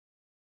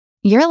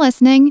You're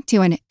listening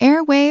to an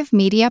Airwave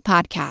Media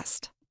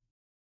Podcast.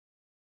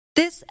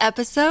 This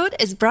episode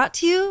is brought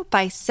to you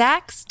by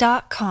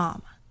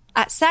Sax.com.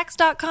 At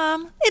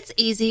Sax.com, it's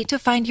easy to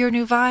find your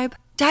new vibe.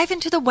 Dive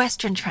into the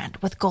Western trend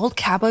with gold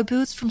cowboy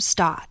boots from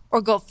Stott,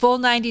 or go full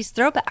 90s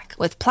throwback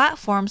with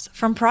platforms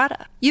from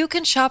Prada. You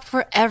can shop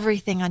for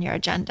everything on your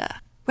agenda,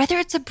 whether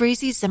it's a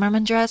breezy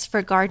Zimmermann dress for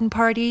a garden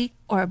party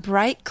or a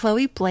bright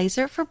Chloe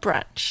blazer for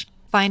brunch.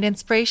 Find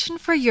inspiration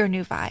for your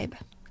new vibe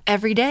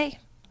every day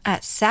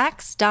at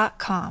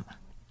Sax.com.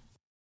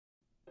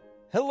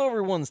 Hello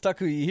everyone,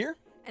 Takuya here.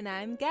 And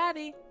I'm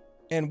Gabby.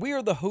 And we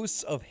are the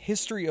hosts of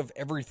History of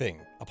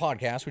Everything, a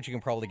podcast which you can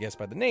probably guess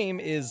by the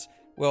name is,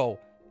 well,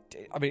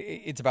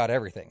 it's about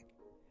everything.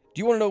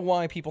 Do you want to know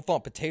why people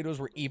thought potatoes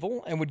were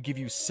evil and would give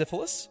you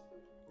syphilis?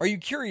 Are you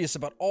curious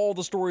about all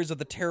the stories of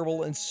the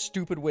terrible and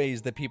stupid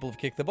ways that people have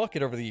kicked the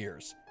bucket over the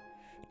years?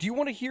 Do you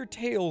want to hear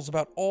tales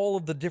about all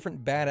of the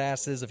different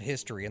badasses of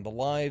history and the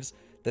lives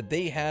that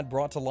they had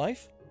brought to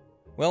life?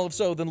 Well, if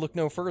so, then look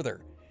no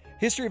further.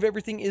 History of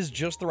Everything is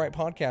just the right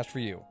podcast for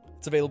you.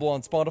 It's available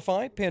on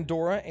Spotify,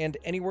 Pandora, and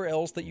anywhere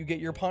else that you get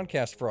your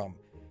podcast from.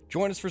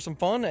 Join us for some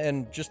fun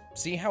and just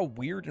see how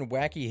weird and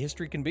wacky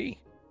history can be.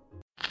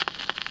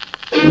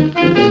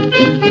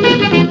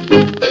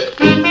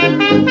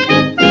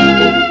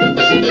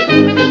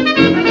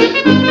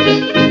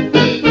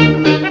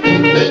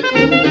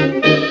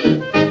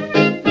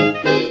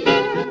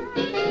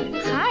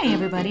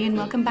 And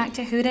welcome back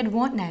to Who Did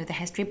What Now, the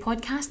history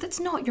podcast that's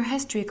not your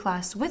history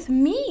class, with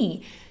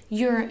me,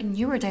 your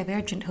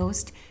neurodivergent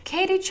host,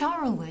 Katie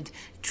Charlwood,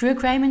 true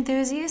crime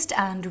enthusiast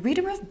and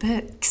reader of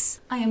books.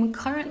 I am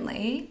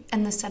currently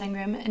in the sitting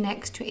room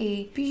next to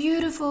a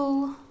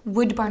beautiful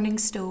wood-burning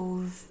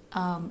stove.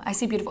 I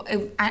say beautiful,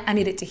 I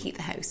need it to heat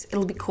the house.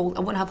 It'll be cold.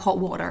 I won't have hot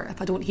water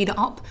if I don't heat it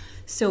up.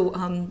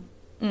 So,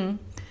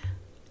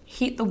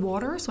 heat the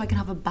water so I can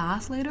have a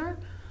bath later,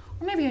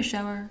 or maybe a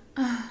shower.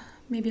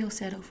 Maybe I'll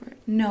settle for it.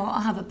 No,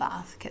 I'll have a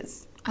bath,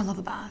 because I love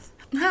a bath.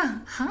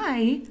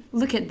 Hi,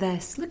 look at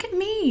this. Look at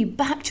me,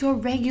 back to a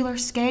regular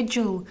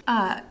schedule.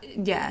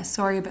 Yeah,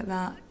 sorry about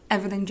that.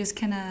 Everything just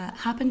kind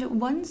of happened at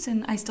once,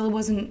 and I still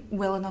wasn't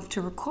well enough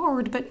to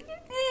record, but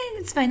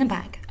it's fine, I'm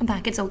back,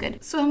 it's all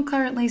good. So I'm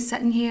currently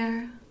sitting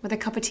here with a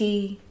cup of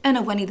tea and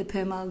a Winnie the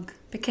Pooh mug,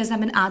 because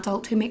I'm an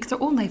adult who makes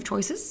their own life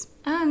choices.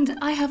 And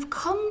I have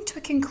come to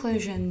a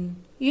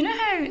conclusion. You know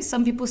how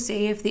some people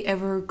say if they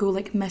ever go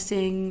like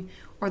missing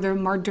or they're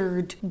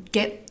murdered,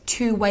 get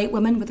two white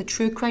women with a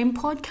true crime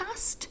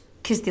podcast,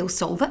 because they'll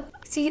solve it?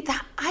 See,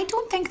 I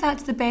don't think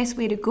that's the best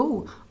way to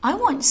go. I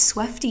want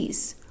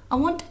Swifties. I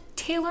want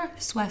Taylor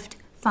Swift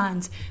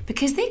fans,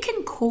 because they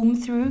can comb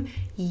through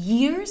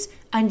years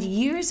and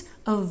years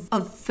of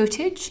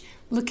footage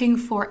looking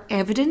for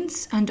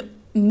evidence and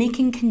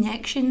making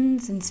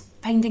connections and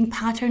finding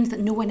patterns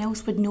that no one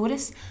else would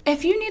notice.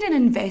 If you need an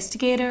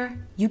investigator,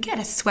 you get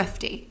a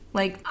Swiftie.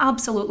 Like,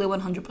 absolutely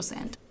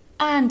 100%.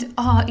 And,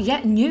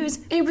 news.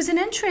 It was an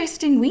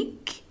interesting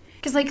week.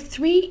 Because, like,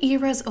 3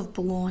 eras of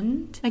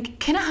blonde, like,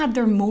 kind of had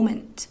their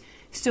moment.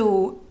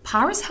 So,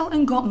 Paris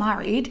Hilton got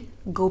married.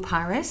 Go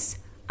Paris.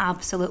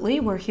 Absolutely.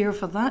 We're here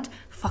for that.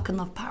 Fucking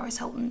love Paris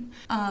Hilton.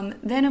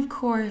 Then, of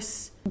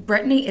course,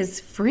 Britney is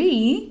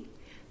free.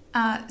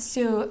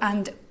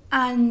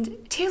 And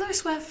Taylor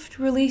Swift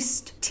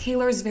released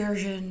Taylor's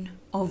version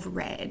of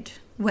Red,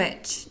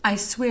 which I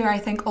swear I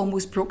think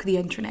almost broke the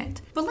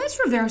internet. But let's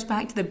reverse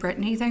back to the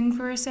Britney thing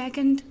for a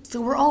second. So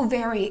we're all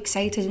very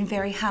excited and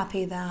very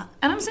happy that,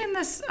 and I'm saying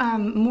this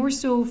more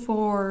so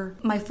for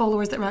my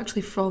followers that are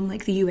actually from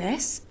like the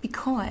US,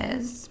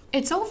 because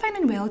it's all fine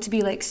and well to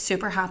be like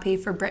super happy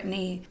for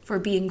Britney for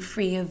being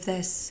free of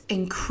this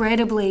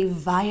incredibly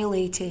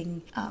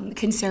violating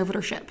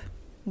conservatorship.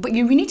 But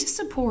you need to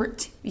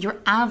support your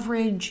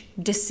average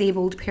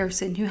disabled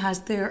person who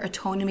has their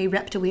autonomy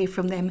ripped away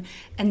from them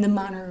in the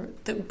manner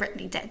that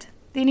Britney did.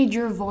 They need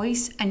your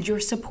voice and your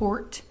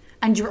support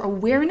and your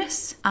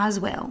awareness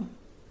as well.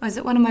 Was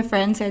it one of my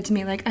friends said to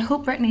me, like, I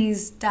hope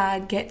Britney's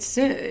dad gets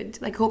sued.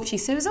 Like, hope she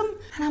sues him.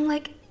 And I'm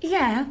like,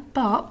 yeah,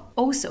 but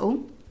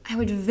also, I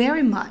would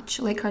very much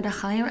like her to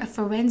hire a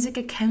forensic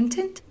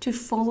accountant to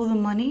follow the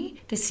money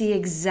to see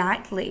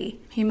exactly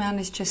who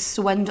managed to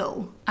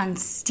swindle and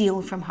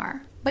steal from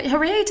her. But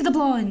hooray to the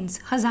blondes,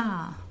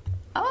 huzzah.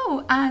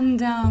 Oh,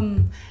 and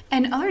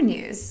in other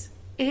news,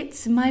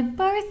 it's my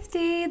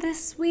birthday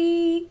this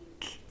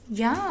week.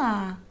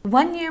 Yeah,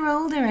 1 year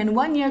older and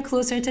 1 year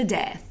closer to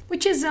death,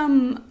 which is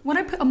what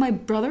I put on my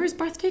brother's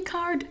birthday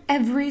card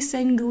every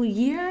single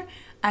year,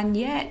 and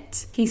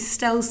yet he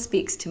still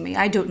speaks to me.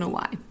 I don't know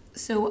why.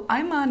 So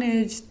I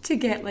managed to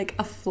get like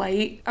a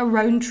flight, a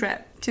round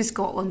trip to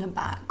Scotland and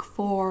back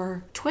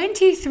for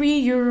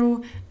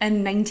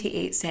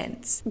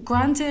 €23.98.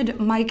 Granted,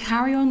 my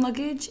carry-on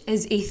luggage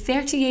is a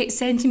 38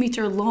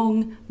 centimetre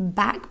long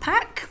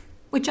backpack,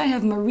 which I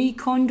have Marie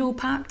Kondo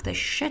packed the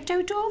shit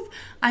out of.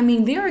 I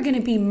mean, there are going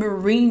to be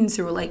Marines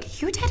who are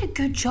like, you did a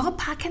good job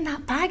packing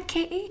that bag,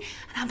 Katie.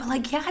 And I'll be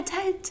like, yeah, I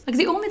did. Like,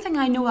 the only thing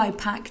I know I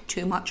pack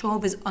too much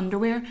of is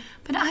underwear,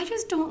 but I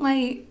just don't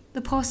like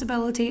the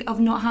possibility of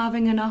not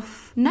having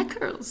enough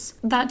knickers.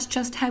 That's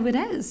just how it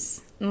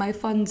is. My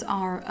funds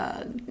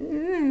are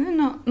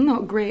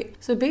not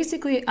great. So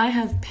basically I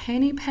have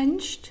penny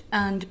pinched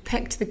and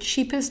picked the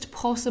cheapest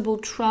possible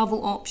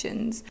travel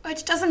options,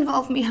 which does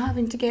involve me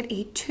having to get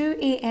a 2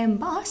 a.m.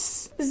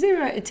 bus.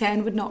 0 out of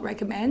 10 would not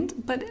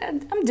recommend, but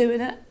I'm doing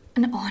it.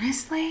 And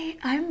honestly,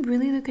 I'm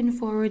really looking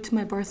forward to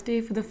my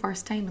birthday for the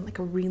first time in like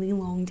a really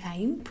long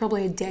time,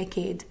 probably a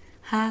decade.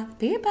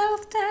 Happy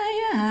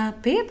birthday,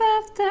 happy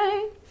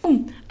birthday.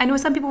 I know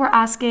some people were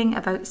asking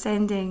about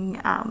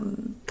sending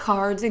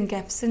cards and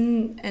gifts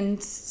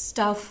and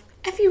stuff.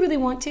 If you really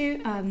want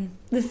to,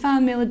 the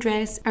fan mail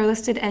address are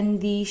listed in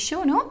the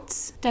show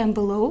notes down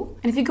below.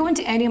 And if you go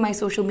into any of my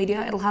social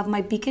media, it'll have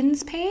my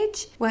beacons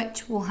page,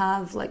 which will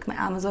have like my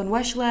Amazon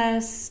wish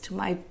list,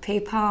 my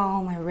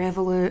PayPal, my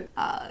Revolut,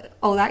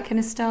 all that kind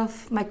of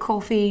stuff, my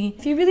coffee.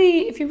 If you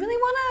really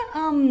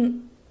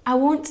wanna, I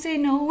won't say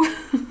no.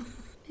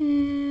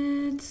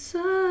 It's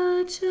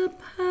such a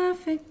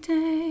perfect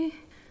day.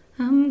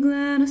 I'm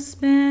glad I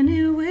spent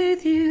it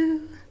with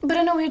you. But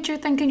I know what you're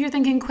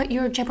thinking, quit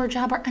your jibber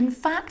jabber. In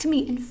fact,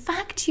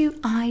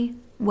 I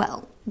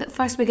will. But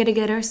first we gotta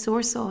get our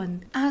source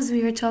on. As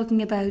we were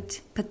talking about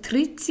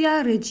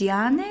Patrizia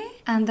Reggiani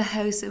and the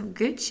House of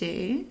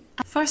Gucci.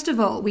 First of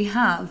all, we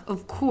have,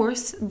 of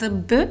course, the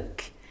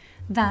book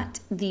that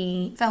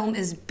the film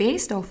is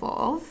based off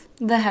of,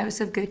 The House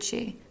of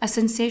Gucci, a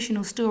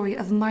sensational story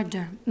of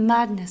murder,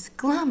 madness,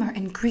 glamour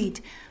and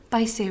greed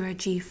by Sarah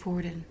G.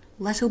 Forden.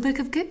 Little Book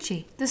of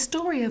Gucci, the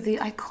story of the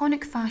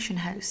iconic fashion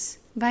house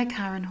by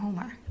Karen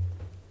Homer.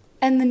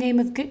 In the Name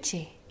of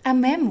Gucci, a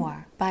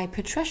memoir by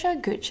Patricia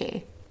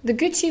Gucci. The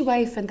Gucci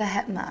Wife and the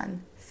Hitman,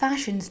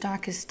 Fashion's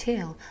Darkest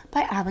Tale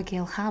by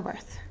Abigail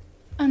Haworth.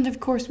 And of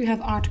course we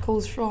have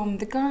articles from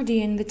The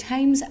Guardian, The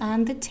Times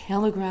and The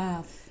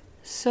Telegraph.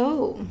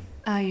 So,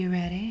 are you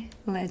ready?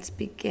 Let's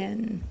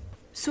begin.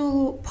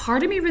 So,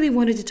 part of me really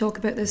wanted to talk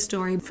about this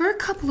story for a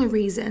couple of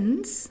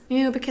reasons.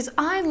 Because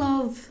I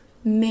love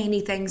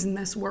many things in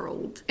this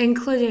world,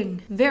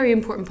 including very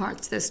important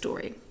parts of this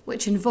story,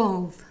 which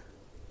involve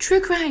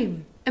true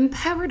crime,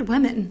 empowered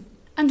women,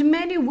 and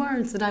many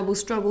words that I will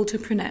struggle to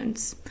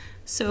pronounce.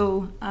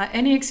 So,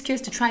 any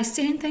excuse to try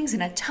saying things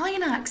in an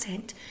Italian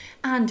accent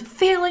and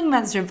failing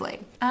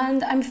miserably.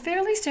 And I'm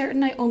fairly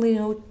certain I only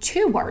know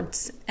 2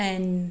 words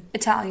in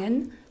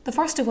Italian, the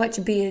first of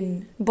which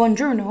being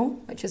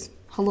buongiorno, which is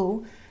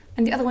hello,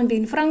 and the other one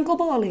being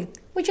francobolli,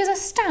 which is a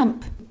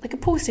stamp, like a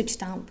postage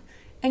stamp.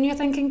 And you're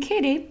thinking,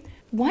 Katie,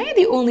 why are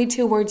the only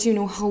 2 words you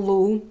know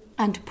hello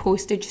and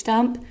postage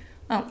stamp?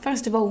 Well,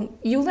 first of all,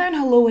 you learn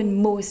hello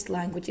in most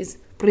languages.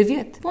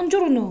 Привет,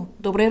 buongiorno,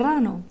 dobre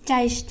rano,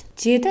 cześć,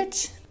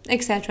 dzień,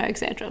 etc.,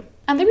 etc.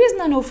 And the reason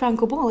I know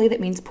francobolli,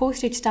 that means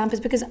postage stamp, is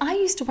because I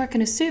used to work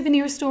in a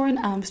souvenir store in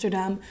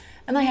Amsterdam,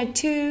 and I had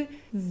 2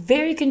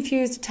 very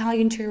confused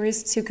Italian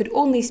tourists who could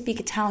only speak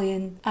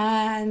Italian,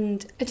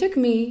 and it took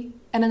me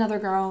and another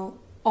girl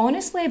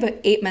honestly about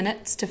 8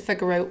 minutes to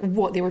figure out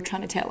what they were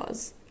trying to tell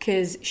us,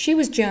 because she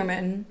was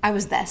German, I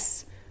was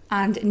this,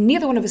 and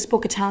neither one of us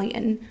spoke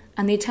Italian,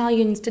 and the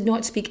Italians did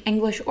not speak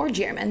English or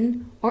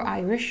German or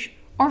Irish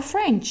or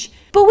French.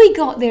 But we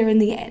got there in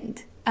the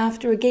end,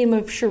 after a game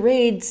of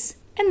charades,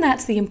 and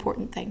that's the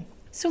important thing.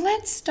 So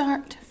let's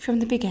start from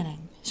the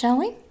beginning, shall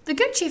we? The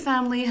Gucci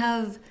family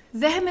have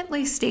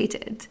vehemently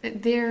stated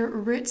that their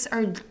roots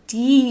are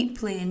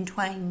deeply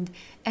entwined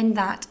in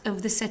that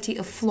of the city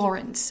of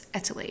Florence,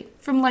 Italy,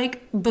 from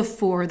like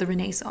before the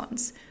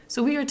Renaissance.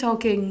 So we are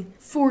talking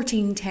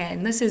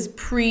 1410, this is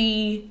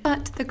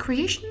but the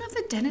creation of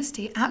the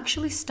dynasty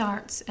actually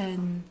starts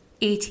in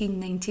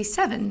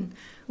 1897,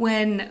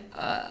 when,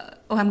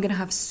 I'm gonna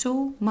have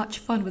so much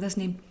fun with this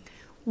name,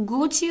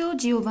 Guccio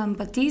Giovan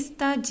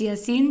Battista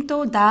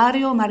Giacinto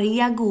Dario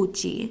Maria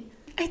Gucci.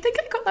 I think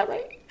I got that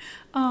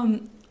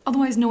right.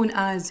 Otherwise known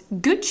as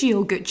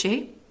Guccio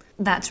Gucci.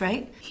 That's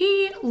right.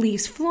 He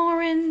leaves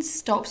Florence,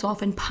 stops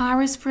off in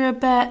Paris for a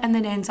bit, and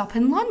then ends up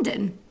in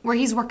London, where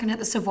he's working at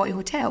the Savoy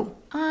Hotel.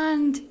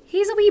 And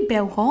he's a wee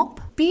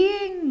bellhop.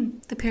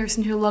 Being the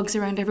person who lugs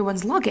around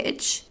everyone's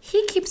luggage,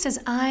 he keeps his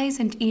eyes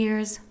and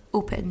ears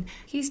open.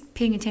 He's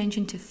paying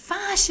attention to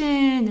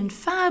fashion and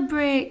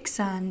fabrics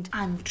and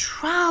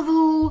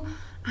travel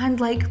and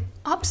like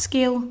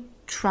upscale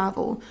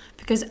travel,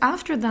 because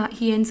after that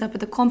he ends up at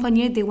the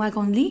Compagnie des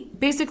Wagons Lits,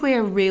 basically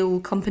a rail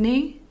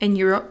company in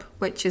Europe,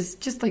 which is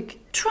just like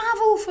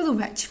travel for the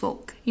rich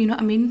folk, you know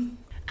what I mean?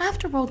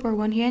 After World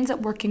War I, he ends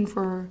up working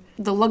for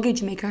the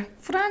luggage maker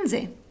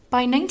Franze.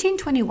 By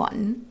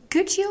 1921,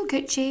 Guccio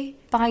Gucci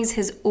buys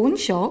his own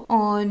shop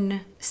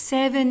on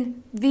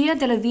 7 Via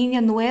della Vigna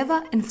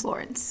Nuova in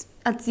Florence.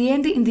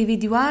 Azienda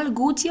Individuale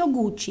Guccio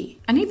Gucci.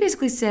 And he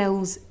basically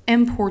sells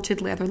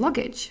imported leather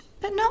luggage.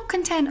 But not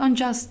content on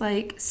just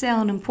like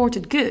selling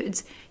imported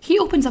goods, he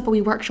opens up a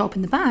wee workshop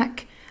in the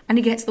back and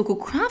he gets local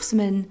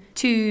craftsmen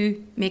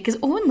to make his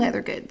own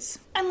leather goods.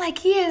 And like,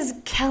 he is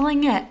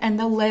killing it in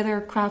the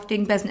leather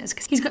crafting business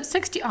because he's got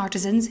 60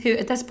 artisans who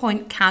at this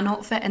point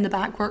cannot fit in the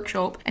back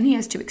workshop, and he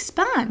has to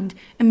expand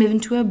and move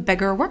into a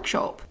bigger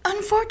workshop.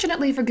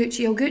 Unfortunately for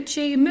Guccio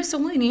Gucci,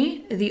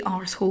 Mussolini, the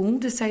arsehole,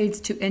 decides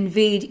to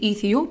invade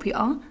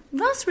Ethiopia,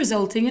 thus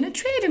resulting in a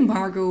trade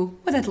embargo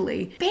with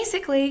Italy.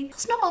 Basically,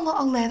 there's not a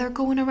lot of leather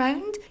going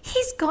around.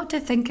 He's got to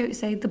think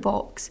outside the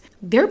box.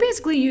 They're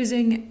basically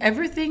using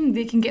everything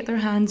they can get their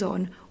hands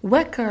on.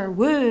 Wicker,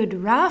 wood,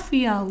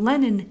 raffia,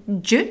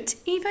 linen, jute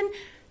even.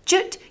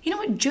 Jute, you know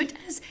what jute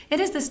is? It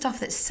is the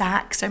stuff that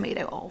sacks are made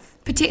out of.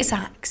 Potato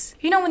sacks.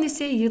 You know when they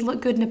say you'd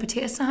look good in a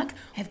potato sack?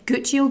 If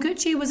Guccio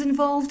Gucci was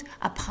involved,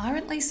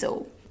 apparently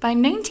so. By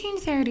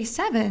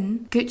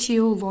 1937,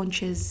 Guccio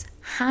launches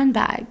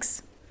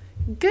handbags.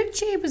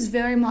 Gucci was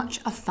very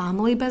much a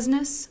family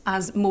business,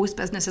 as most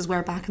businesses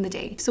were back in the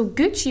day. So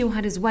Guccio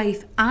had his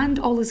wife and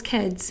all his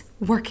kids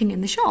working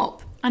in the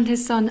shop. And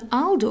his son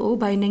Aldo,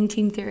 by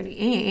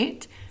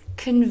 1938,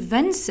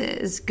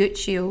 convinces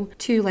Guccio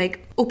to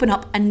open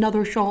up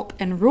another shop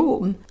in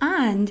Rome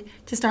and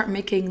to start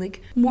making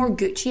more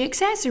Gucci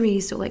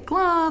accessories, so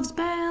gloves,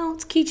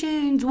 belts,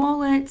 keychains,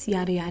 wallets,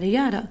 yada yada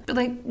yada.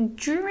 But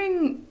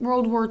during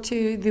World War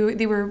II,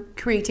 they were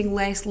creating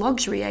less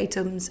luxury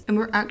items and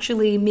were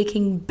actually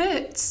making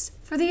boots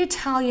for the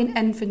Italian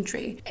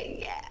infantry.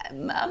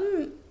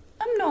 I'm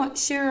not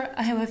sure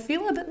how I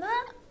feel about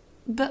that,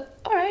 but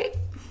alright.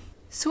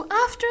 So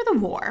after the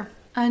war,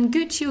 and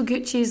Guccio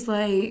Gucci's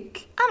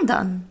like, I'm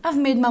done. I've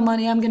made my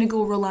money. I'm going to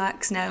go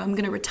relax now. I'm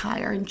going to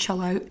retire and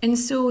chill out. And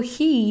so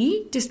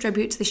he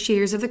distributes the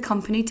shares of the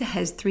company to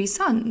his three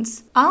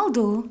sons,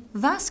 Aldo,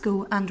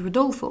 Vasco, and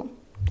Rodolfo.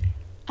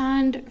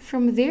 And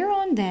from there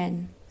on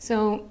then,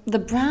 so the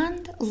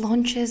brand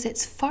launches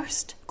its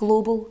first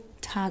global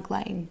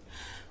tagline.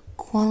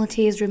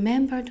 Quality is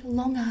remembered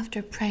long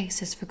after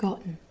price is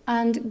forgotten.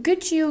 And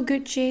Guccio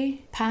Gucci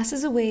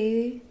passes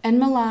away in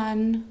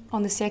Milan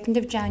on the 2nd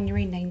of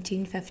January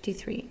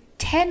 1953.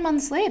 10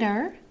 months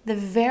later, the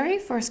very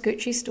first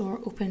Gucci store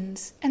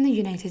opens in the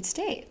United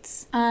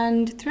States.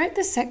 And throughout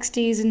the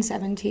 60s and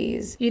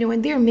 70s,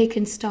 when they're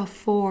making stuff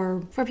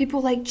for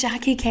people like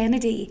Jackie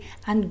Kennedy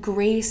and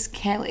Grace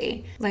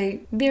Kelly,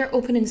 they're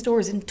opening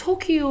stores in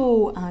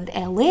Tokyo and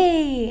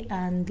LA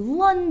and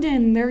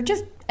London. They're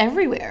just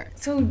everywhere.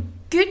 So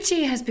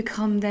Gucci has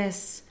become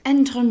this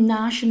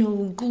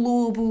international,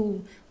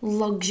 global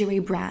luxury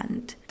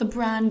brand. The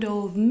brand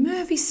of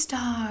movie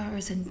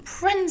stars and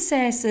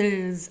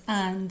princesses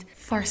and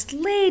first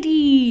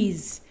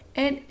ladies.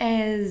 It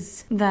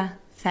is the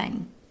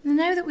thing.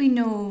 Now that we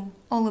know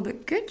all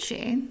about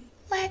Gucci,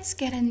 let's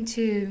get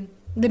into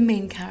the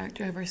main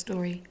character of our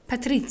story,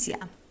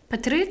 Patrizia.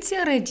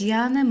 Patrizia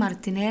Reggiana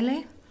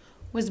Martinelli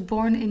was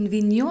born in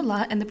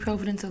Vignola in the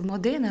province of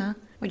Modena,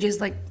 which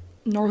is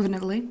northern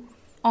Italy,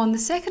 on the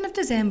 2nd of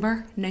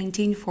December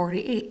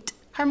 1948.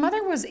 Her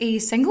mother was a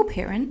single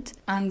parent,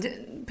 and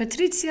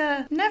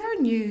Patrizia never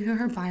knew who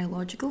her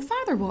biological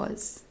father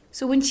was.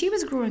 So when she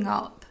was growing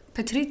up,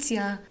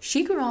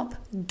 she grew up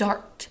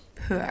dirt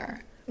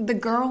poor. The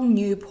girl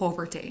knew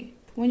poverty.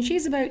 When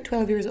she's about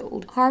 12 years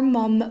old, her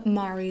mum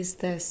marries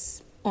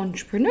this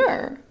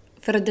entrepreneur,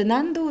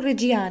 Ferdinando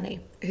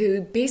Reggiani,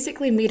 who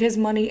basically made his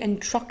money in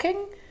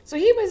trucking. So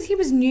he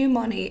was new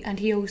money, and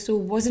he also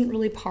wasn't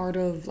really part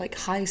of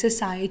high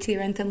society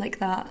or anything like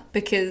that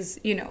because,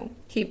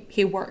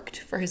 he worked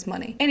for his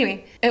money.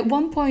 Anyway, at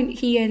one point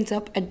he ends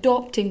up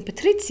adopting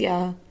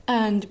Patrizia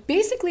and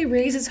basically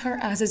raises her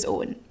as his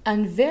own.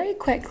 And very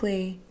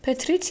quickly,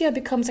 Patrizia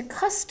becomes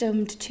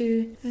accustomed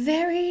to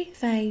very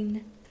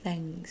fine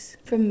things,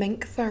 from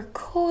mink fur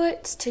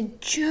coats to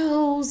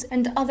jewels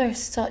and other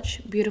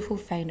such beautiful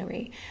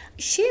finery.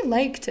 She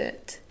liked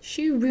it.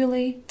 She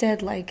really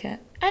did like it.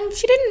 And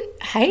she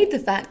didn't hide the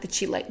fact that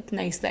she liked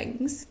nice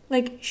things.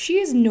 She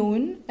is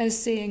known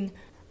as saying,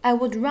 I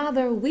would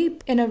rather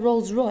weep in a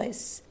Rolls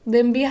Royce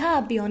than be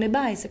happy on a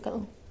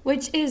bicycle.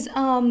 Which is,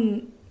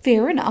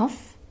 fair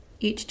enough.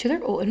 Each to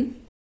their own.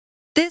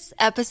 This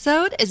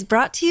episode is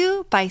brought to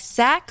you by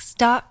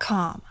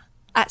Saks.com.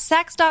 At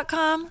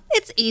Saks.com,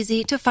 it's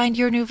easy to find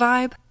your new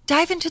vibe.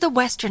 Dive into the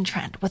Western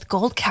trend with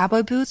gold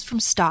cowboy boots from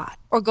Stott,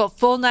 or go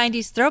full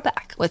 90s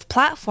throwback with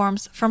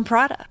platforms from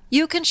Prada.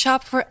 You can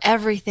shop for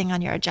everything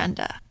on your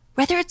agenda,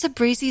 whether it's a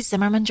breezy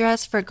Zimmermann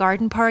dress for a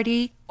garden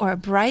party or a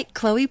bright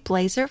Chloe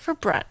blazer for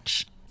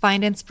brunch.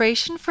 Find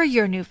inspiration for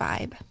your new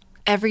vibe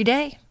every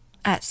day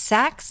at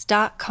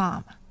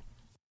Saks.com.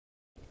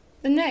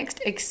 The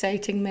next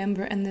exciting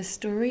member in this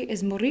story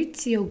is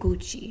Maurizio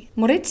Gucci.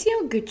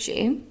 Maurizio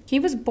Gucci, he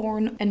was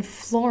born in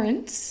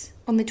Florence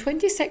on the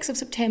 26th of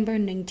September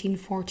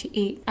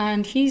 1948,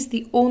 and he's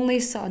the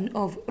only son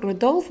of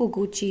Rodolfo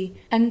Gucci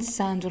and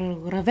Sandra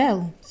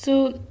Ravel.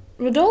 So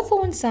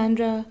Rodolfo and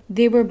Sandra,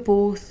 they were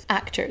both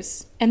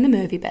actors in the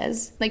movie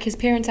biz. His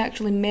parents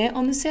actually met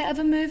on the set of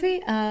a movie,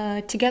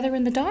 Together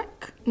in the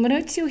Dark.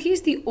 Maurizio,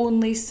 he's the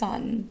only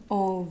son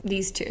of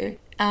these two.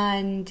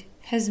 And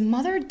his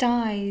mother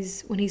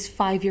dies when he's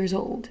 5 years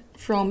old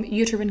from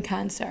uterine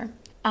cancer.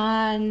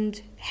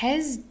 And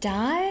his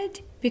dad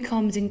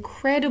becomes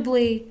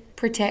incredibly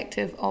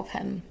protective of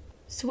him.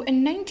 So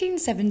in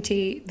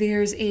 1970,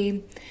 there's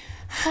a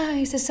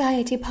high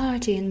society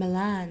party in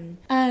Milan,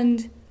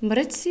 and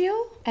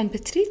Maurizio and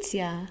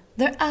Patrizia,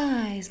 their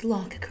eyes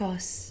lock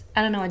across,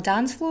 I don't know, a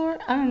dance floor,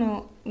 I don't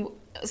know,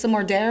 some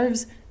hors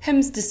d'oeuvres,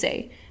 hymns to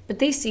say, but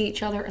they see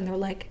each other and they're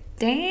like,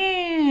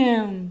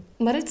 damn.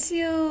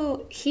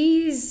 Maurizio,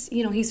 he's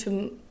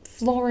from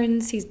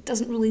Florence, he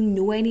doesn't really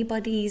know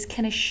anybody, he's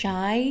kind of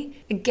shy,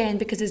 again,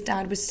 because his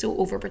dad was so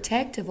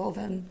overprotective of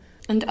him.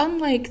 And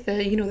unlike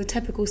the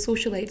typical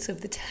socialites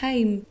of the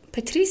time,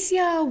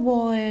 Patrizia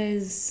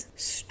was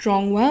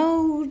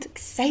strong-willed,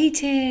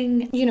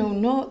 exciting,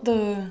 not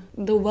the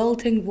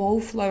wilting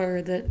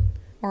wallflower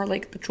or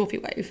like the trophy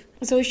wife.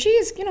 So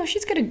she's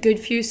got a good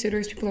few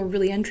suitors. People are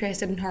really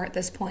interested in her at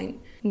this point.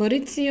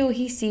 Maurizio,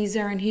 he sees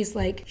her and he's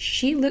like,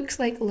 she looks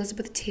like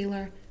Elizabeth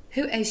Taylor.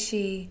 Who is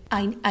she?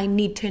 I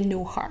need to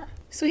know her.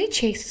 So he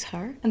chases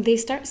her and they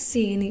start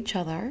seeing each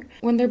other.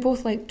 When they're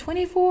both like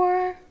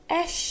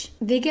 24-ish,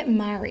 they get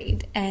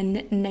married in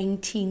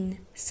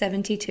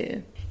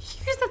 1972.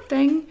 Here's the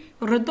thing,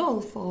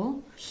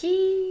 Rodolfo,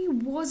 he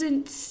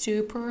wasn't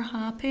super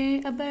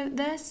happy about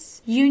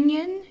this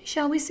union,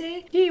 shall we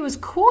say. He was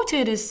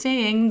quoted as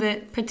saying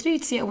that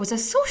Patrizia was a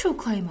social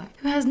climber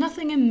who has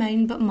nothing in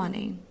mind but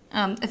money.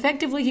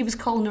 Effectively, he was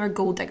calling her a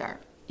gold digger.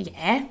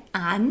 Yeah,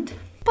 and...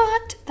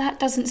 But that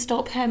doesn't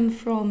stop him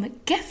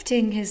from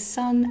gifting his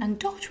son and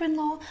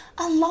daughter-in-law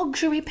a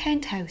luxury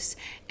penthouse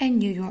in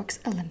New York's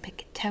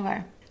Olympic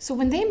Tower. So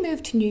when they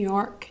move to New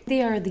York,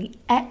 they are the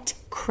it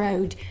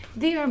crowd.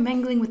 They are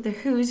mingling with the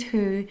who's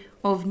who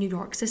of New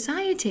York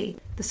society.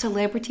 The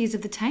celebrities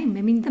of the time,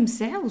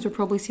 themselves were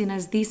probably seen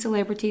as the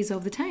celebrities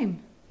of the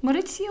time.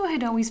 Maurizio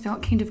had always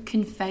felt kind of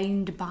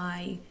confined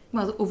by,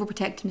 the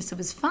overprotectiveness of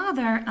his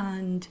father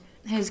and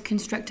his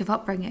constrictive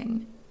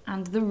upbringing,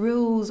 and the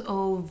rules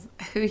of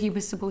who he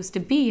was supposed to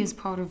be as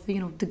part of, the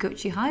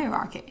Gucci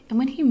hierarchy. And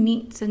when he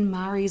meets and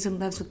marries and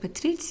lives with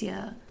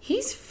Patrizia,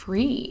 he's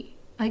free.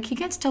 Like, he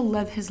gets to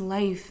live his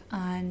life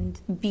and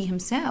be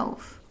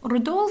himself.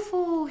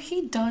 Rodolfo,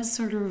 he does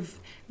sort of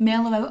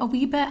mellow out a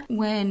wee bit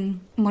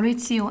when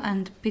Maurizio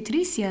and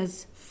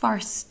Patrizia's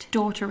first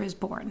daughter is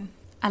born,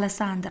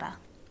 Alessandra.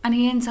 And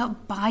he ends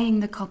up buying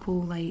the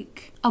couple,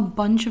 like, a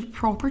bunch of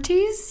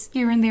properties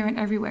here and there and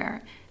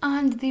everywhere.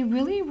 And they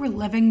really were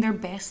living their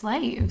best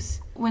lives.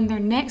 When their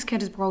next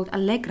kid is born,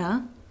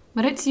 Allegra,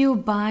 Maurizio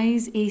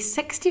buys a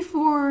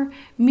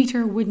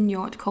 64-metre wooden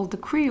yacht called the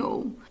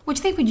Creole,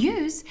 which they would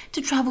use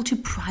to travel to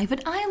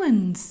private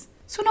islands.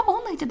 So not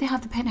only did they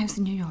have the penthouse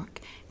in New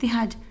York, they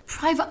had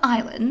private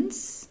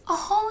islands, a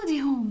holiday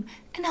home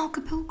in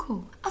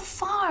Acapulco, a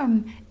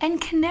farm in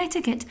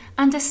Connecticut,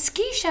 and a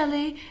ski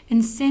chalet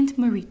in St.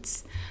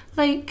 Moritz.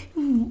 Like,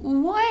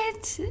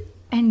 what?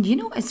 And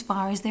as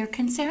far as they're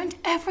concerned,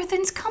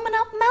 everything's coming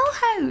up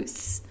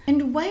Millhouse.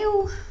 And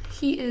while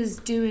he is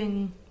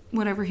doing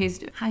whatever he's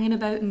doing, hanging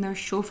about in their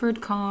chauffeured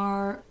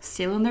car,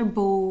 sailing their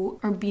boat,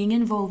 or being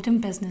involved in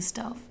business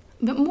stuff.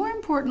 But more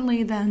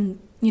importantly than,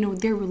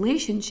 their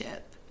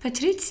relationship,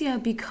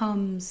 Patrizia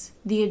becomes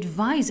the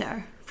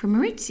advisor for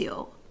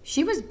Maurizio.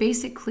 She was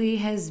basically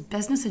his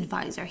business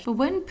advisor. But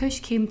when push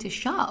came to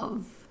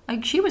shove,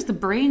 she was the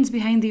brains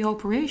behind the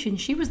operation.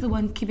 She was the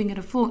one keeping it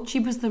afloat. She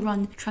was the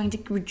one trying to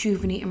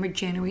rejuvenate and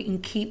regenerate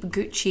and keep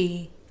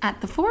Gucci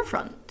at the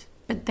forefront.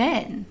 But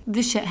then,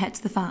 the shit hits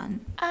the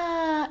fan.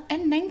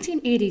 In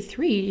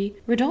 1983,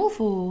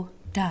 Rodolfo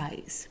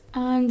dies.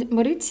 And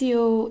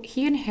Maurizio,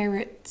 he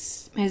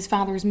inherits his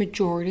father's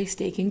majority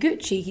stake in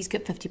Gucci. He's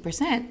got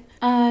 50%.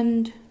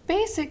 And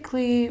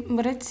basically,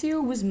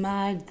 Maurizio was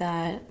mad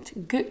that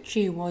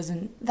Gucci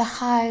wasn't the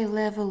high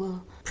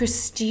level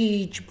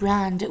prestige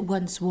brand it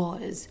once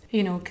was,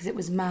 because it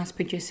was mass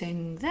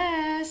producing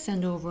this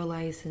and over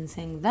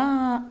licensing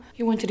that.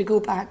 He wanted to go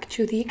back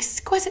to the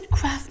exquisite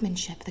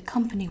craftsmanship the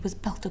company was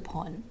built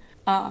upon.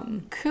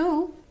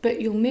 Cool, but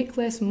you'll make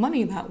less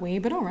money that way,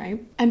 but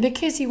alright. And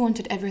because he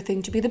wanted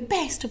everything to be the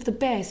best of the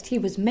best, he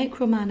was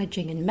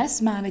micromanaging and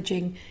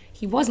mismanaging.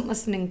 He wasn't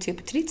listening to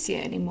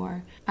Patrizia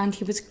anymore, and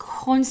he was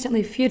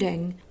constantly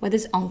feuding with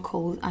his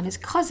uncle and his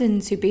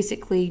cousins, who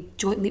basically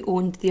jointly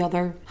owned the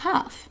other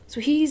half.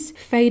 So he's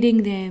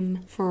fighting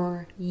them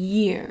for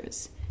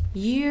years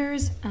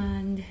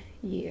and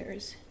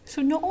years.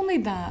 So not only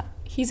that,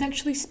 he's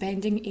actually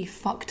spending a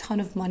fuck ton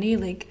of money,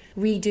 like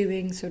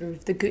redoing sort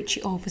of the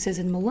Gucci offices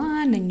in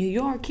Milan and New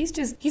York. He's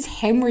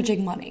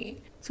hemorrhaging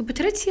money. So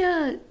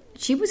Patrizia,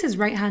 she was his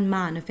right-hand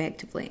man,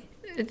 effectively.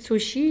 So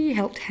she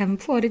helped him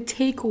plot a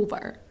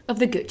takeover of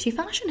the Gucci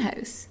fashion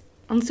house.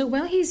 And so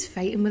while he's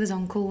fighting with his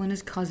uncle and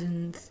his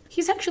cousins,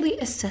 he's actually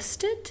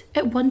assisted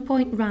at one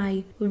point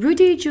by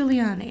Rudy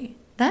Giuliani.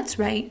 That's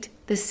right,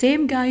 the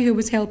same guy who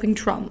was helping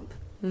Trump.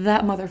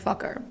 That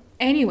motherfucker.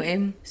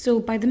 Anyway, so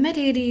by the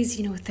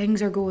mid-80s,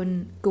 things are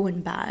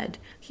going bad.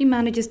 He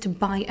manages to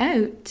buy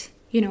out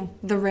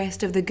the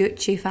rest of the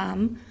Gucci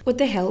fam with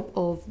the help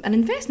of an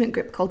investment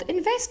group called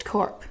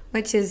InvestCorp,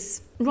 which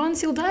is Ron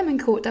Seal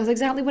Diamond Coat, does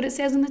exactly what it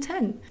says on the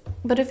tin.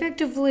 But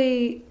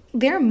effectively,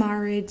 their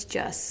marriage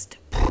just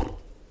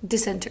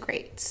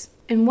disintegrates.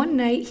 And one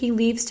night he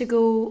leaves to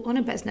go on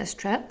a business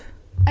trip.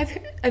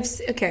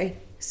 Okay,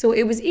 so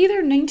it was either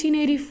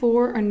 1984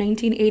 or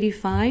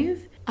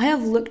 1985. I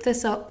have looked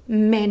this up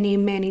many,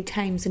 many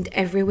times, and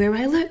everywhere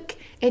I look,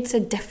 it's a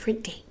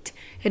different date.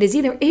 It is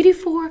either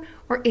 84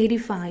 or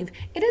 85.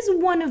 It is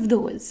one of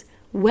those.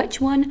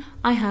 Which one?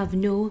 I have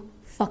no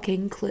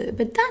fucking clue,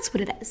 but that's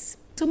what it is.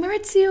 So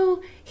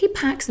Maurizio, he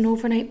packs an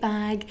overnight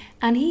bag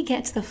and he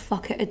gets the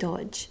fuck out of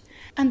Dodge.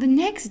 And the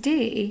next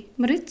day,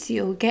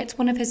 Maurizio gets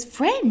one of his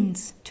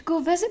friends to go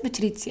visit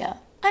Patrizia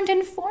and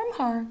inform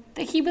her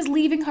that he was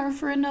leaving her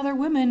for another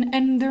woman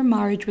and their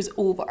marriage was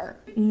over.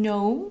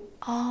 No,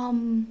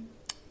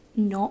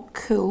 not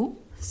cool.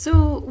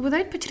 So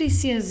without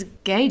Patrizia's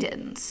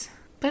guidance,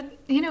 but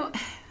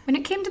when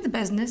it came to the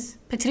business,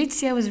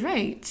 Patrizia was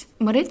right.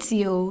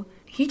 Maurizio,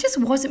 he just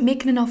wasn't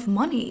making enough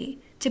money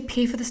to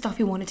pay for the stuff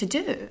he wanted to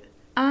do.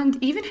 And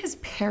even his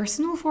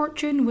personal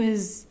fortune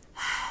was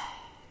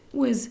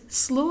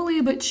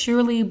slowly but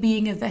surely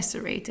being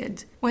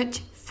eviscerated, which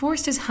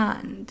forced his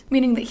hand,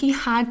 meaning that he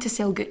had to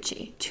sell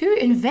Gucci to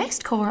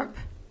InvestCorp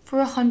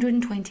for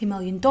 $120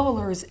 million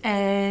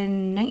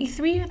in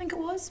 93, I think it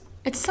was.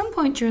 At some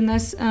point during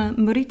this,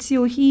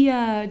 Maurizio, he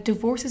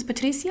divorces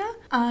Patrizia,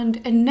 and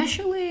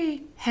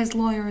initially his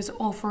lawyers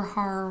offer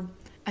her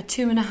a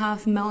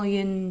 $2.5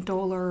 million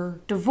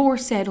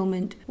divorce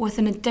settlement with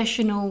an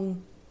additional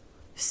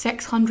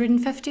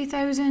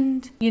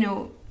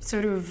 $650,000,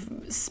 sort of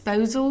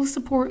spousal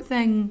support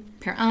thing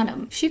per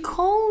annum. She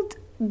called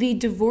the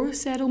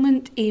divorce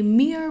settlement a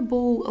mere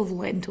bowl of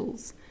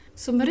lentils.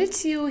 So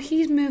Maurizio,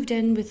 he's moved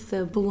in with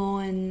the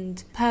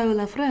blonde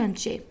Paola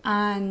Franchi,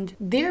 and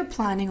they're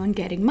planning on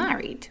getting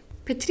married.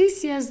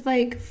 Patrizia's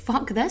like,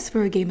 fuck this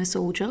for a game of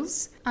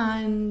soldiers,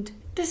 and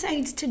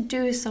decides to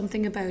do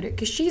something about it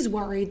because she's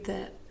worried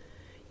that,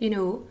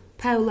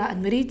 Paola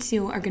and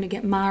Maurizio are going to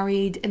get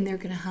married and they're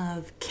going to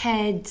have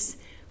kids,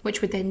 which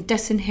would then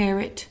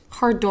disinherit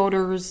her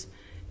daughters,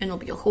 and it'll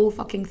be a whole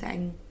fucking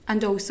thing.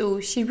 And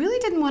also, she really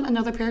didn't want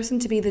another person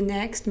to be the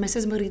next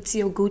Mrs.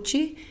 Maurizio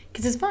Gucci,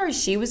 because as far as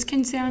she was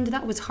concerned,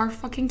 that was her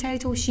fucking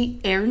title. She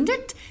earned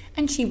it,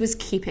 and she was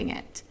keeping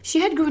it. She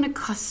had grown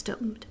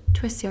accustomed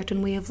to a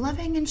certain way of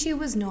living, and she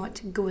was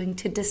not going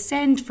to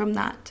descend from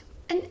that.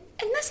 And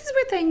this is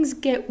where things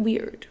get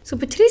weird. So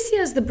Patrizia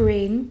is the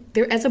brain.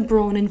 There is a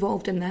brawn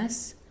involved in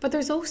this, but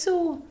there's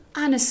also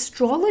an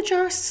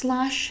astrologer /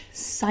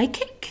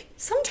 psychic.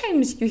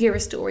 Sometimes you hear a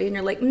story and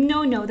you're like,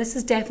 no, this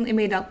is definitely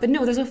made up. But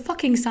no, there's a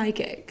fucking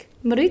psychic.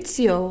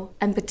 Maurizio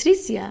and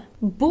Patrizia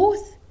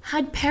both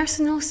had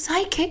personal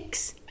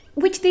psychics,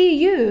 which they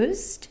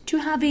used to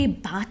have a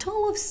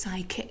battle of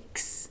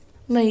psychics.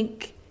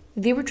 Like,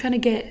 they were trying to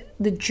get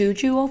the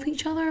juju off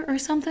each other or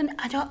something.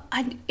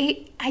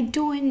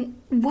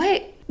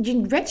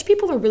 Rich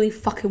people are really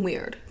fucking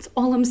weird. That's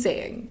all I'm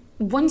saying.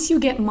 Once you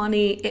get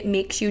money, it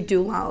makes you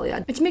do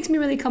lalia, which makes me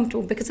really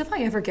comfortable, because if I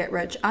ever get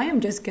rich, I'm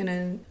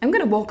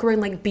gonna walk around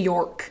like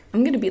Bjork.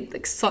 I'm gonna be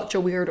like such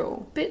a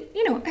weirdo, but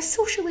a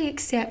socially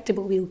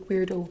acceptable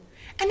weirdo.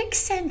 An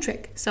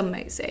eccentric, some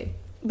might say.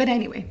 But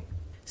anyway,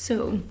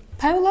 so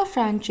Paola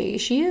Franchi,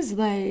 she is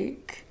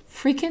like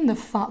freaking the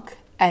fuck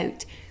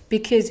out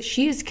because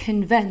she is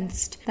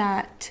convinced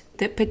that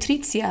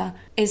Patrizia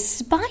is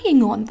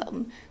spying on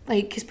them.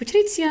 Because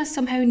Patrizia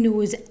somehow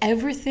knows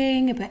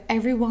everything about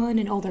everyone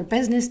and all their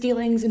business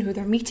dealings and who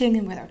they're meeting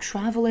and where they're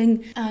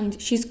traveling. And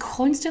she's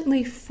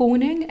constantly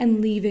phoning and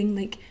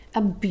leaving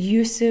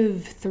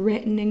abusive,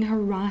 threatening,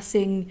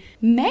 harassing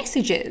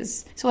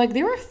messages. So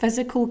there were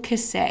physical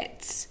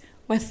cassettes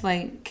with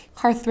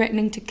her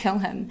threatening to kill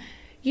him.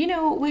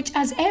 Which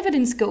as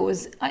evidence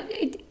goes,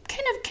 it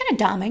kind of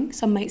damning,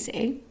 some might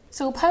say.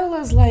 So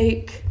Paola's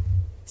like,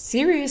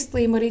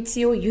 seriously,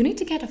 Maurizio, you need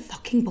to get a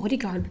fucking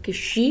bodyguard because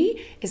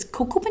she is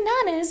Coco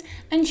Bananas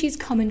and she's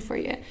coming for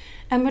you.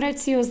 And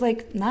Maurizio's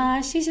like, nah,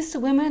 she's just a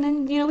woman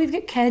and, we've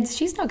got kids.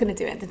 She's not going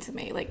to do anything to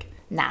me.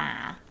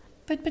 Nah.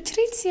 But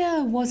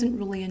Patrizia wasn't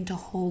really into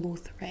hollow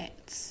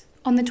threats.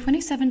 On the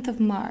 27th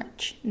of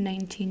March,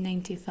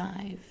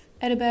 1995,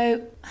 at about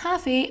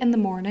 8:30 in the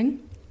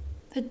morning,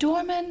 the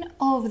doorman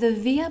of the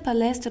Via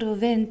Palestro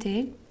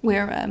Venti,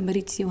 where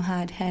Maurizio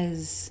had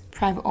his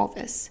private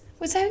office,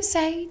 was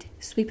outside,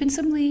 sweeping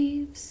some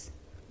leaves.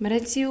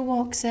 Maurizio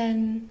walks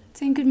in,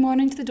 saying good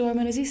morning to the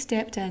doorman as he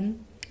stepped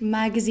in,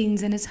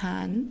 magazines in his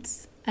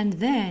hands. And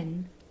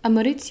then,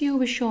 Maurizio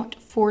was shot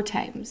 4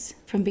 times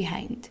from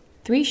behind.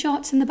 3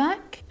 shots in the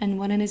back and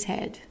 1 in his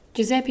head.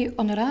 Giuseppe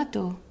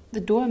Onorato, the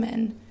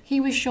doorman, he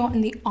was shot in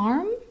the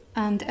arm,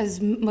 and as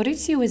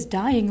Maurizio is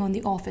dying on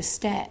the office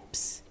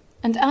steps.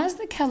 And as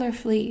the killer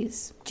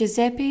flees,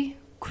 Giuseppe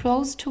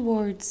crawls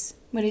towards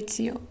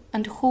Maurizio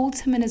and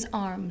holds him in his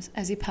arms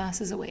as he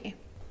passes away.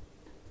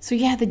 So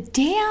yeah, the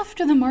day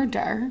after the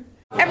murder,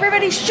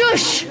 Everybody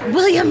shush!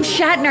 William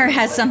Shatner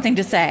has something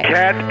to say.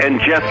 Cat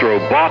and Jethro,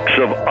 box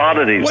of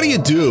oddities. What do you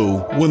do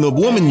when the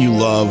woman you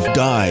love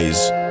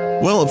dies?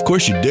 Well, of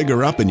course you dig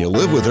her up and you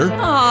live with her.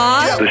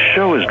 Aww. The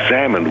show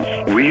examines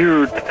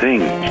weird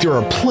things. There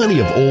are plenty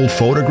of old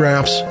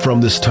photographs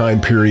from this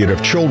time period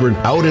of children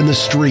out in the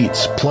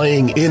streets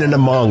playing in and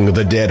among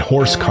the dead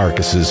horse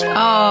carcasses.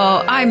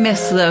 Oh, I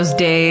miss those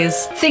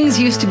days. Things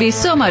used to be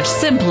so much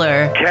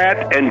simpler.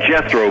 Cat and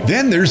Jethro.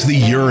 Then there's the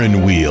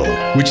urine wheel,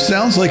 which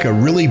sounds like a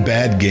really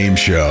bad game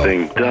show.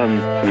 They've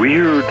done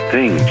weird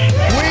things.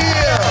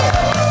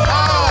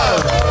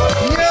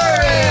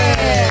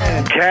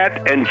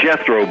 Cat and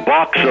Jethro,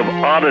 box of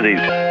oddities.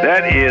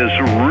 That is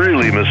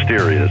really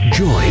mysterious.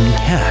 Join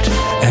Cat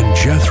and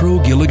Jethro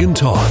Gilligan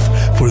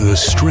Toth for the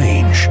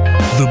strange,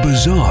 the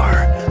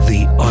bizarre,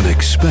 the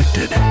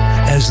unexpected,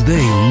 as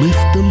they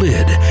lift the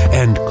lid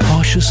and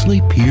cautiously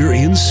peer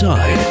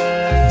inside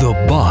the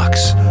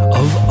Box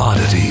of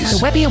Oddities.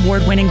 The Webby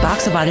Award-winning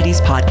Box of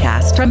Oddities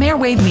podcast from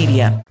Airwave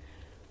Media.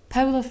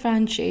 Paola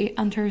Franchi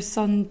and her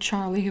son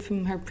Charlie, who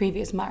from her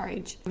previous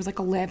marriage was like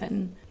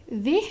 11,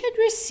 they had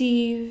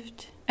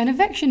received an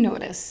eviction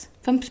notice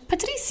from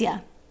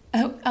Patricia.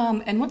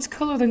 And what's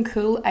cooler than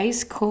cool,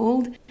 ice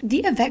cold, the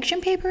eviction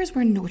papers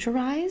were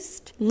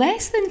notarized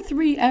less than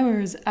 3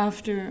 hours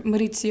after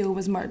Maurizio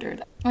was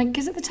murdered. Like,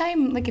 because at the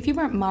time, like, if you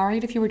weren't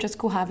married, if you were just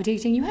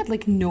cohabitating, you had,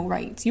 like, no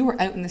rights. You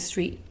were out in the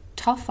street.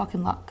 Tough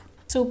fucking luck.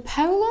 So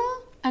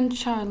Paola and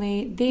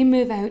Charlie, they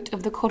move out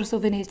of the Corso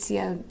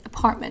Venezia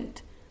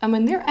apartment. And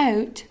when they're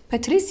out,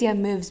 Patricia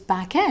moves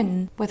back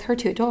in with her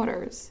 2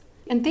 daughters.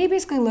 And they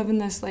basically live in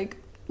this, like,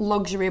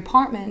 luxury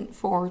apartment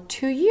for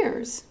 2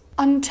 years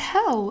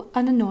until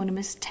an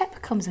anonymous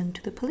tip comes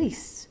into the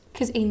police.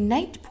 Because a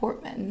night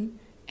portman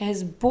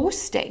is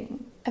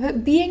boasting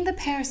about being the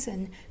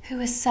person who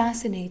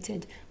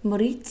assassinated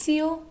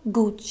Maurizio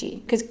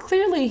Gucci. Because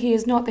clearly he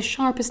is not the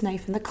sharpest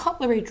knife in the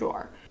cutlery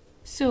drawer.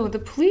 So the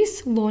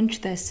police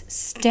launch this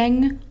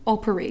sting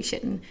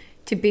operation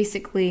to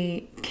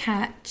basically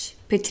catch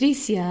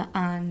Patricia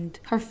and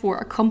her 4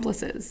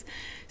 accomplices.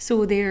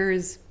 So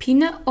there's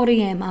Pina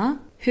Auriemma,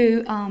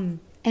 who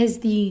is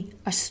the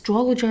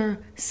astrologer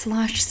 /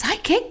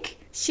 psychic.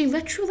 She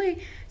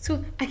literally...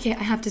 So, okay,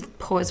 I have to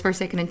pause for a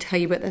second and tell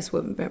you about this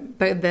woman,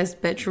 about this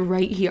bitch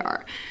right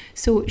here.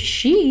 So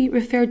she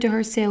referred to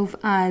herself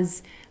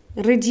as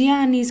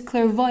Reggiani's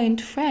clairvoyant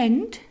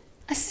friend,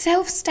 a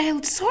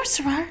self-styled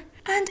sorcerer,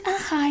 and a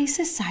high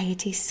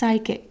society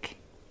psychic.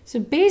 So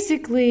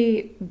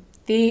basically,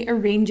 they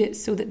arrange it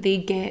so that they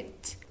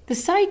get the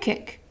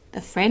psychic,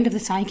 the friend of the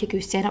psychic who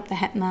set up the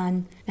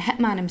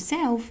hitman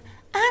himself,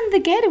 and the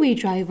getaway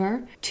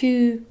driver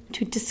to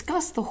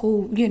discuss the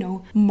whole,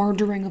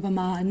 murdering of a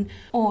man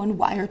on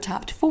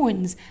wiretapped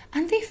phones.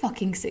 And they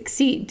fucking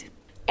succeed.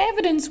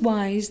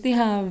 Evidence-wise, they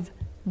have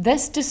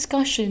this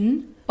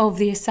discussion of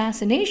the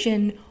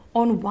assassination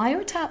on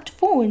wiretapped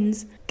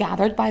phones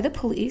gathered by the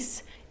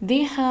police.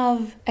 They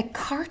have a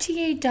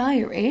Cartier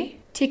diary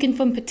taken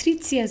from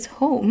Patrizia's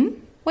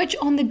home, which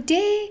on the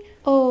day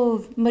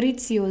of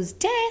Maurizio's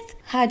death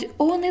had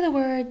only the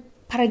word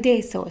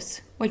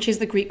paradisos, which is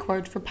the Greek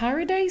word for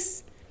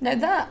paradise. Now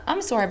that,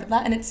 I'm sorry, but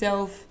that in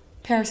itself,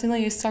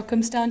 personally, is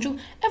circumstantial.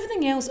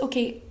 Everything else,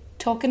 okay,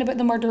 talking about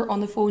the murder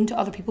on the phone to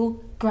other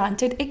people,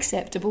 granted,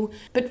 acceptable.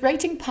 But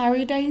writing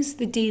paradise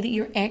the day that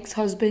your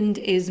ex-husband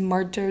is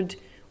murdered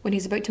when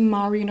he's about to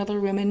marry another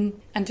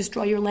woman and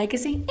destroy your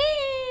legacy,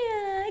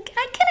 I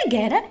kind of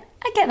get it.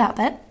 I get that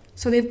bit.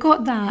 So they've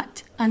got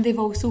that, and they've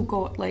also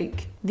got,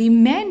 like, the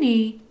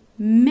many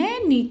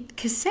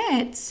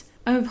cassettes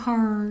of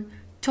her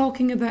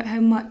talking about how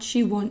much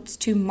she wants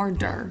to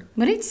murder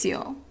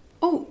Maurizio.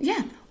 Oh,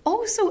 yeah.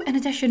 Also, in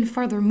addition,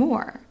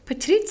 furthermore,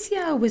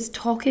 Patrizia was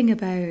talking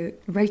about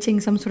writing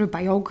some sort of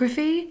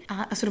biography,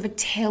 a sort of a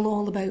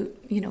tell-all about,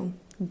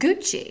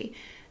 Gucci.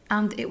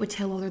 And it would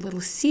tell all their little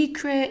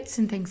secrets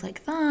and things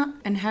like that,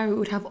 and how it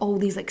would have all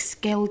these, like,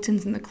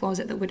 skeletons in the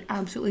closet that would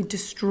absolutely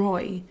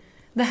destroy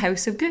the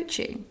house of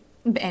Gucci.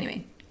 But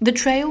anyway, the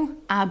trial,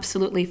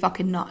 absolutely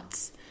fucking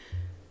nuts.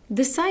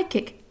 The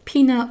psychic,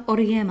 Pina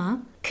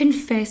Auriemma,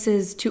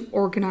 confesses to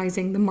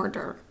organising the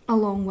murder,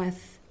 along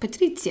with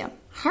Patrizia.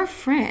 Her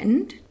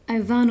friend,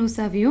 Ivano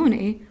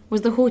Savione,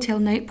 was the hotel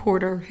night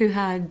porter who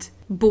had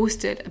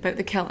boasted about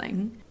the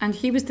killing, and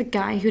he was the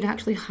guy who'd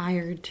actually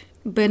hired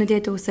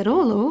Benedetto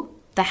Cerolo,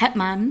 the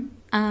hitman,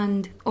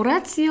 and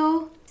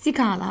Orazio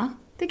Cicala,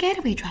 the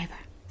getaway driver.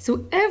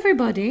 So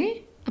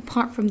everybody,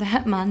 apart from the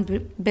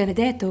hitman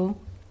Benedetto,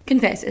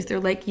 confesses. They're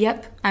like,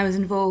 yep, I was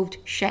involved,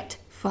 shit,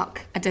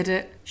 fuck, I did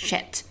it,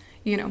 shit,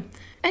 In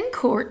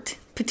court,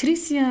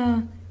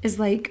 Patricia is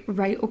like,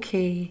 right,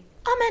 okay,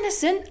 I'm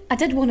innocent, I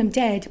did want him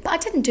dead, but I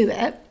didn't do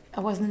it. I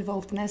wasn't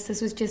involved in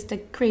this was just a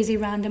crazy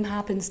random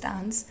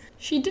happenstance.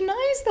 She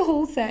denies the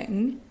whole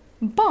thing,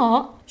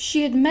 But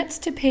she admits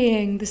to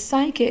paying the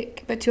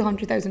psychic about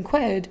 200,000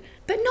 quid,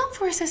 but not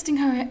for assisting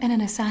her in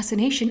an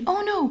assassination.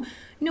 Oh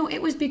no,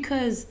 it was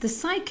because the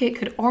psychic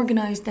had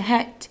organised the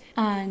hit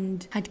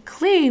and had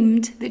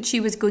claimed that she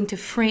was going to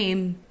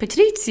frame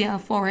Patrizia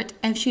for it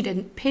if she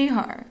didn't pay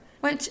her.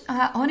 Which,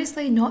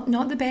 honestly,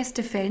 not the best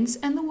defence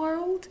in the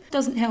world.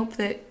 Doesn't help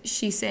that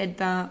she said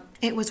that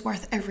it was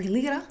worth every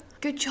lira.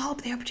 Good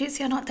job there,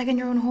 Patrizia, not digging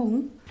your own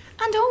hole.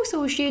 And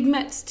also, she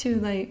admits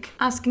to,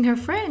 asking her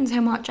friends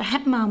how much a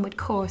hitman would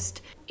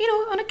cost. You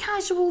know, on a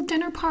casual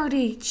dinner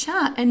party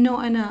chat and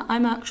not in a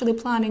I'm actually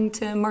planning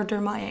to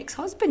murder my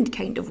ex-husband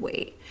kind of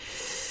way.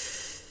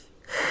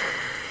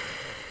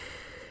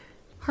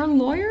 Her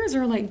lawyers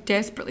are,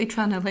 desperately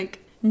trying to,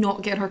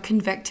 not get her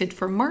convicted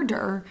for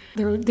murder.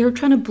 They're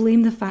trying to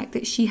blame the fact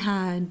that she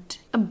had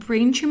a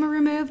brain tumour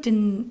removed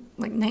in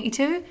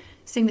 92,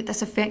 saying that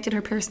this affected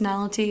her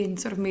personality and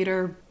sort of made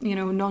her,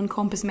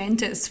 non-compos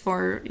mentis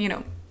for,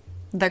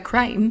 the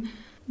crime.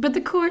 But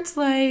the court's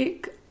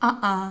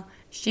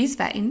she's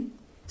fine.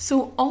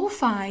 So all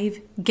 5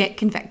 get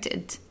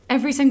convicted.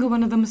 Every single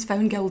one of them is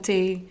found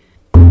guilty.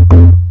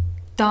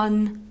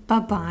 Done.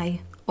 Bye-bye.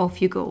 Off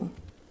you go.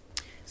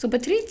 So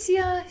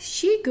Patrizia,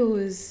 she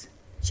goes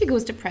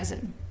to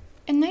prison.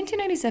 In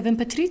 1997,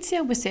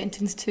 Patrizia was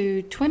sentenced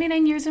to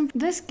 29 years and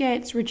this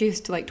gets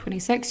reduced to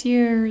 26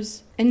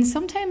 years. And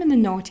sometime in the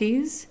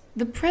noughties,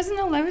 the prison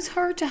allows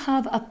her to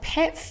have a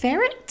pet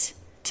ferret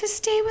to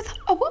stay with her.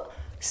 Oh, what?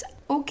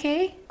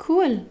 Okay,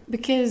 cool.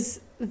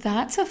 Because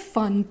that's a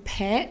fun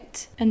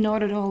pet and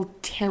not at all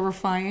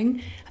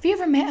terrifying. Have you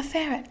ever met a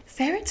ferret?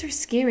 Ferrets are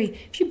scary.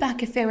 If you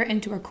back a ferret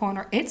into a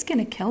corner, it's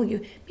gonna kill you.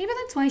 Maybe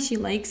that's why she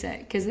likes it,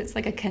 because it's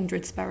like a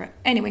kindred spirit.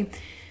 Anyway,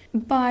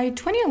 by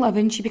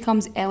 2011, she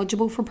becomes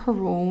eligible for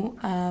parole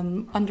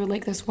under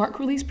this work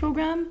release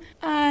program.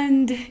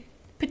 And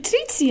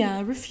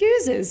Patrizia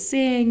refuses,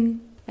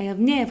 saying, I have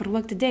never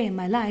worked a day in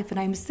my life and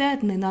I'm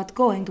certainly not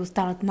going to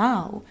start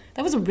now.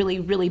 That was a really,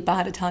 really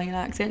bad Italian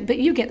accent, but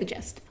you get the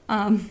gist.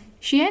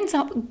 She ends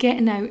up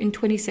getting out in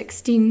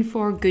 2016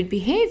 for good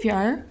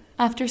behaviour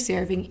after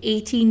serving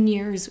 18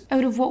 years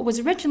out of what was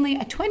originally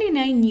a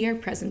 29-year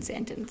prison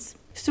sentence.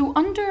 So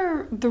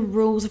under the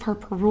rules of her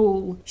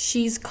parole,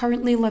 she's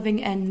currently living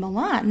in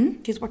Milan.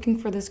 She's working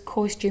for this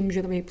costume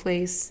jewellery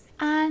place.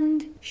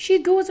 And she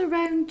goes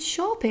around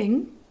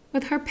shopping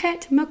with her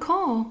pet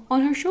macaw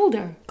on her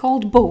shoulder,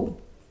 called Bo.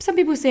 Some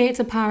people say it's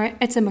a parrot,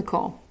 it's a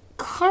macaw.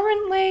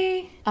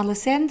 Currently,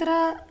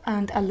 Alessandra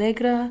and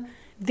Allegra,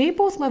 they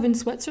both live in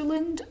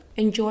Switzerland,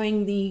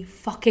 enjoying the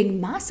fucking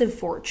massive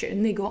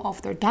fortune they got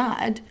off their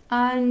dad.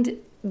 And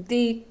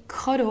they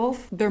cut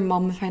off their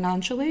mum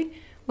financially,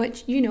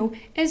 which,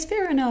 is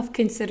fair enough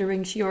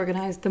considering she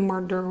organised the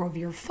murder of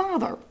your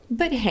father.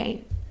 But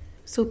hey,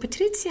 so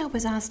Patrizia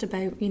was asked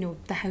about,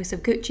 the House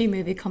of Gucci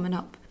movie coming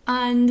up.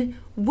 And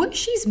what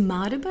she's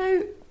mad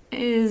about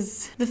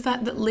is the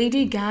fact that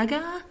Lady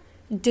Gaga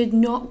did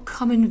not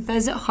come and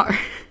visit her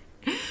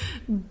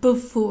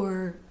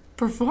before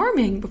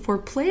performing, before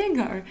playing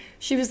her.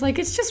 She was like,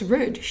 it's just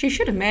rude. She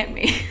should have met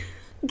me.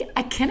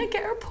 I kind of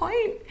get her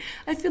point.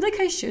 I feel like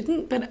I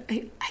shouldn't, but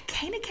I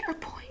kind of get her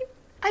point.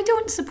 I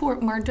don't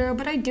support murder,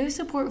 but I do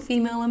support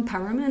female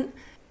empowerment.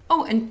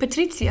 Oh, and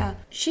Patrizia,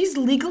 she's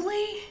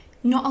legally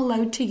not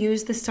allowed to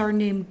use the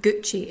surname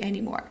Gucci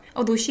anymore,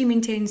 although she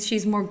maintains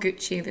she's more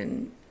Gucci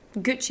than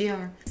Gucci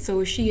are.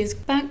 So she is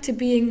back to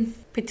being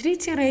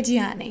Patrizia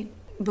Reggiani.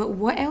 But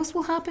what else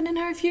will happen in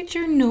her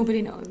future,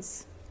 nobody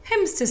knows.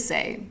 Hymns to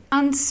say.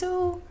 And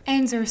so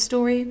ends our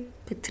story,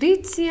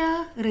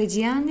 Patrizia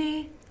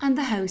Reggiani and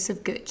the House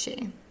of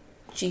Gucci.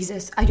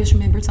 Jesus, I just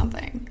remembered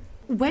something.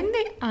 When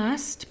they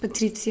asked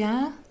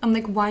Patrizia,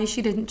 why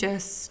she didn't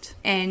just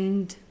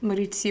end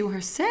Maurizio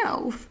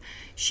herself,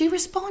 she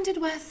responded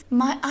with,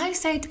 my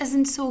eyesight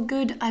isn't so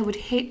good, I would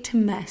hate to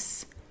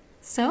miss.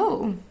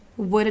 So,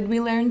 what did we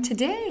learn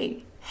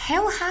today?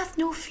 Hell hath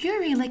no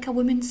fury like a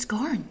woman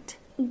scorned.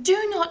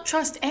 Do not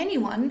trust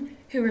anyone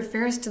who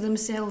refers to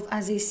themselves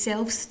as a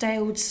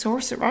self-styled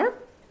sorcerer,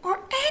 or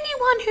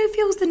anyone who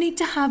feels the need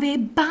to have a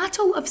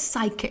battle of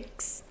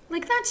psychics.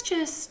 That's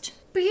just...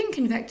 Being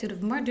convicted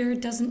of murder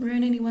doesn't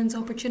ruin anyone's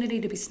opportunity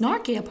to be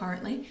snarky,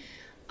 apparently.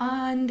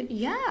 And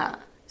yeah,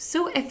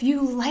 so if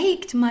you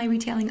liked my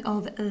retelling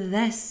of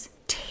this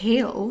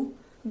tale,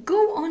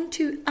 go on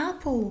to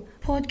Apple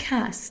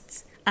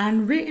Podcasts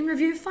and rate and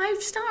review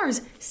 5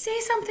 stars. Say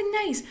something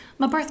nice.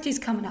 My birthday's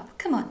coming up.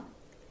 Come on.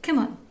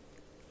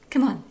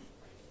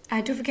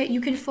 Don't forget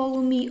you can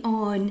follow me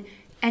on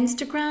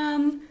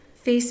Instagram,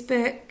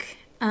 Facebook,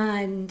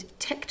 and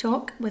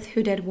TikTok with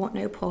Who Did What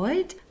Now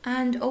Pod,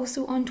 and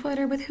also on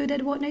Twitter with Who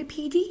Did What Now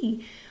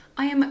PD.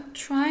 I am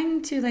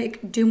trying to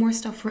do more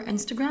stuff for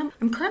Instagram.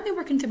 I'm currently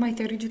working through my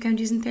 32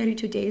 counties in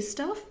 32 days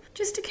stuff,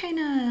 just to kind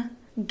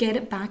of get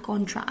it back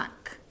on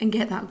track and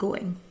get that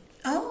going.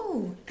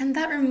 Oh, and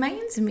that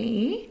reminds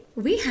me,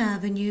 we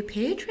have a new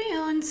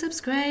Patreon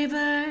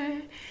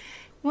subscriber.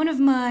 One of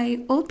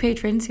my old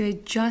patrons who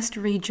had just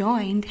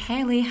rejoined,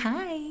 Haley,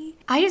 hi.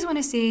 I just want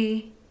to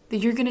say that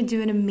you're going to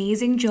do an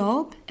amazing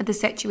job at the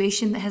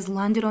situation that has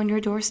landed on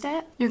your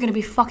doorstep. You're going to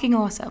be fucking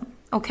awesome.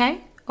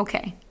 Okay?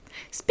 Okay.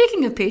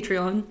 Speaking of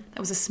Patreon, that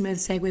was a smooth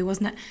segue,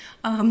 wasn't it?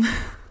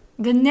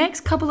 The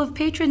next couple of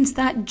patrons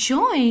that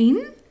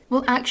join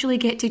will actually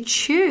get to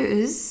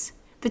choose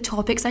the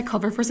topics I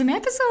cover for some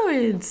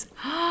episodes.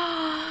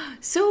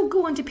 So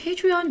go onto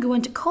Patreon, go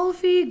onto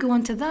Ko-fi, go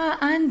onto that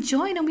and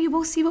join, and we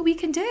will see what we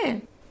can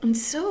do. And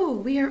so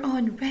we are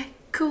on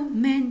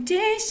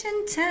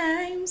recommendation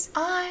times.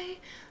 I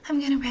am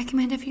going to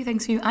recommend a few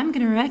things for you. I'm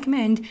going to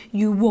recommend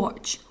you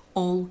watch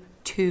All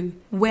Too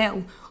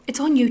Well. It's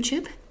on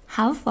YouTube.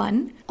 Have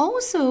fun.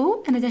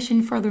 Also, in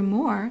addition,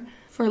 furthermore,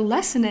 for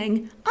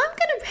listening, I'm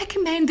going to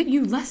recommend that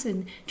you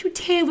listen to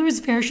Taylor's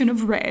version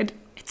of Red.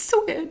 It's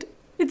so good.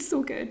 It's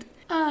so good.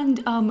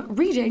 And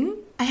reading,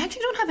 I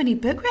actually don't have any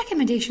book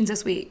recommendations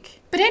this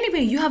week. But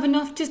anyway, you have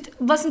enough. Just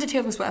listen to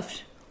Taylor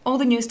Swift. All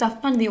the new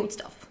stuff, none of the old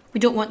stuff. We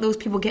don't want those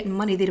people getting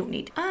money they don't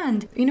need.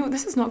 And, you know,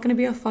 this is not going to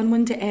be a fun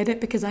one to edit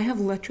because I have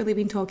literally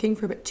been talking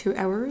for about 2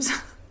 hours.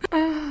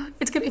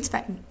 It's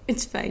fine.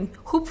 It's fine.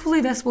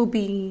 Hopefully this will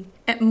be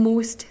at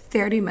most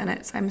 30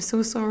 minutes. I'm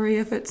so sorry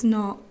if it's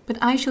not. But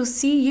I shall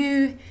see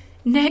you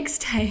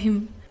next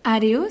time.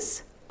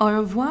 Adios. Au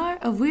revoir.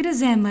 Auf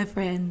Wiedersehen, my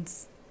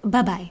friends.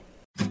 Bye-bye.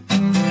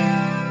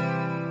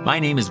 My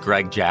name is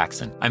Greg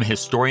Jackson. I'm a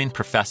historian,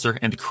 professor,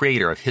 and the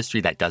creator of History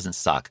That Doesn't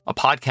Suck, a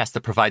podcast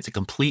that provides a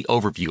complete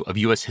overview of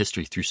U.S.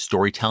 history through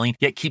storytelling,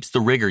 yet keeps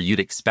the rigor you'd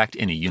expect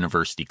in a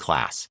university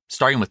class.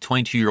 Starting with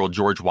 22-year-old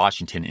George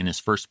Washington in his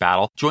first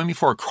battle, join me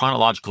for a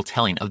chronological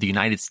telling of the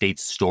United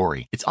States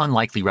story, its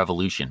unlikely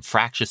revolution,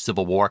 fractious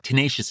civil war,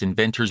 tenacious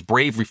inventors,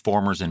 brave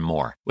reformers, and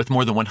more. With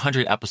more than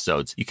 100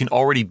 episodes, you can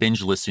already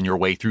binge listen your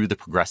way through the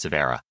progressive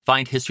era.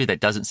 Find History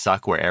That Doesn't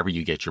Suck wherever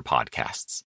you get your podcasts.